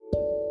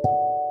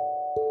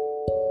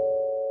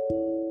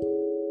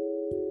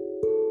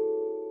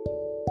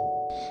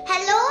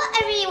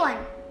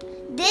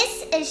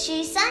This is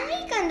Srisanvi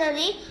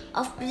Kanduri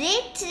of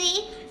Grade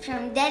 3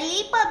 from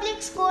Delhi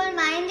Public School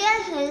Mahendra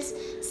Hills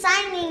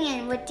signing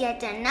in with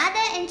yet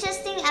another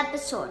interesting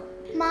episode.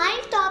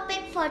 My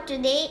topic for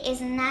today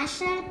is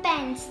National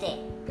Parents Day.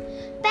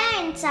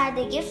 Parents are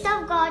the gift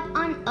of God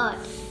on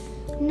earth.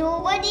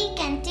 Nobody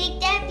can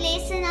take their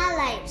place in our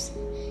lives.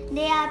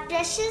 They are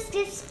precious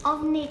gifts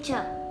of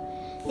nature.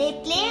 They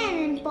play an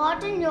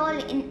important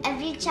role in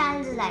every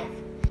child's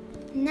life.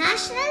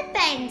 National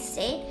Parents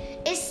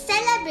Day is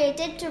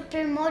celebrated to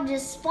promote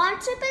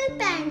responsible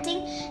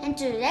parenting and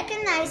to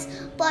recognize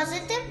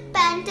positive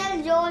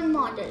parental role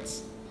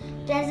models.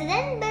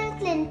 President Bill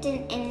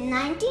Clinton in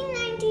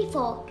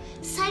 1994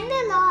 signed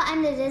a law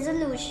and the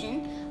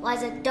resolution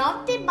was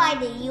adopted by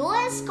the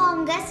US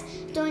Congress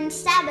to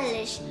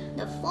establish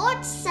the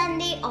fourth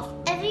Sunday of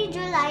every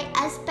July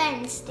as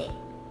Parents' Day.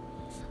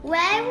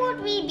 Where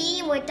would we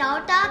be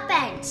without our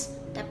parents?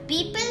 The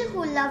people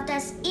who loved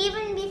us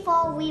even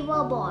before we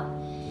were born.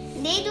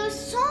 They do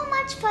so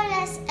much for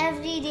us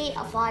every day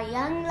of our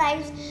young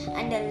lives,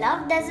 and the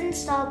love doesn't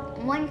stop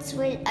once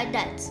we're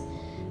adults.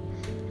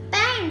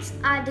 Parents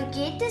are the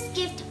greatest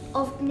gift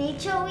of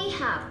nature we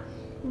have.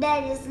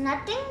 There is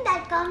nothing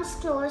that comes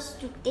close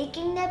to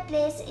taking their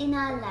place in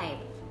our life.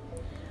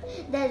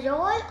 The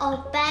role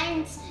of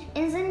parents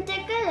is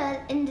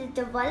integral in the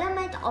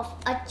development of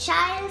a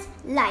child's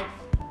life.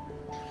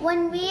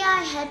 When we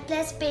are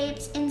helpless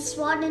babes in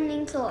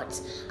swaddling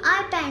clothes,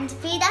 our parents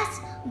feed us,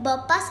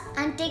 burp us,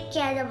 and take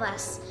care of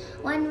us.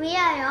 When we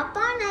are up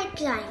all night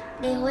crying,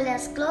 they hold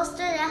us close to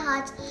their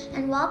hearts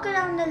and walk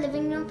around the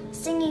living room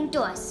singing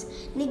to us.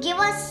 They give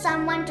us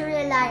someone to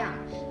rely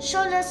on,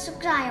 shoulders to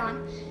cry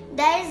on.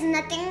 There is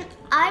nothing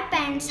our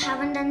parents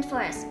haven't done for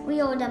us.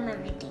 We owe them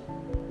everything.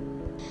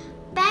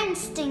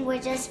 Parents think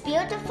we're just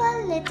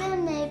beautiful little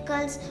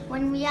miracles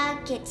when we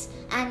are kids,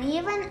 and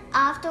even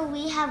after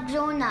we have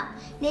grown up.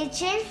 They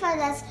cheer for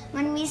us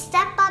when we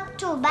step up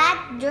to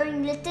bat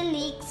during little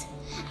leagues,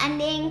 and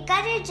they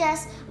encourage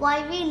us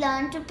while we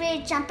learn to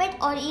play trumpet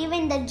or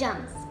even the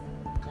drums.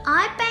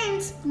 Our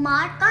parents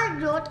mark our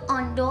growth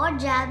on door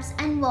jabs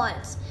and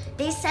walls.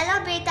 They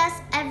celebrate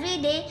us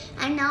every day,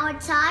 and now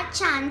it's our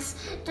chance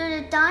to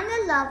return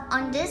the love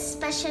on this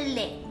special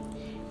day.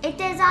 It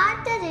is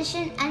our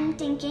tradition and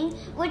thinking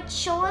which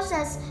shows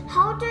us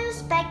how to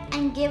respect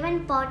and give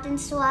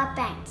importance to our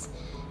parents.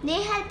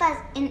 They help us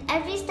in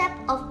every step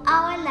of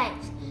our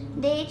lives.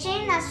 They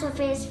train us to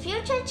face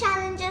future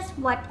challenges,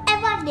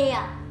 whatever they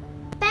are.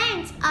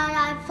 Parents are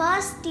our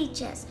first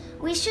teachers.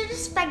 We should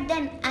respect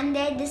them and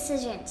their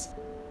decisions.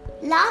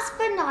 Last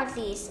but not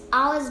least,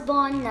 I was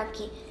born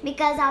lucky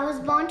because I was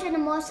born to the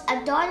most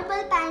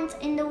adorable parents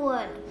in the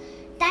world.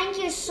 Thank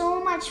you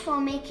so much for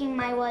making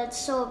my world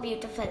so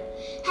beautiful.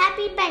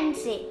 Happy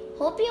Parents' Day.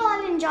 Hope you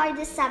all enjoyed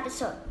this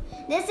episode.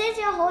 This is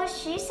your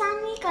host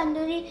Srisanvi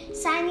Kanduri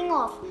signing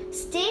off.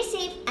 Stay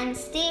safe and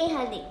stay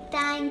healthy.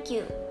 Thank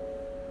you.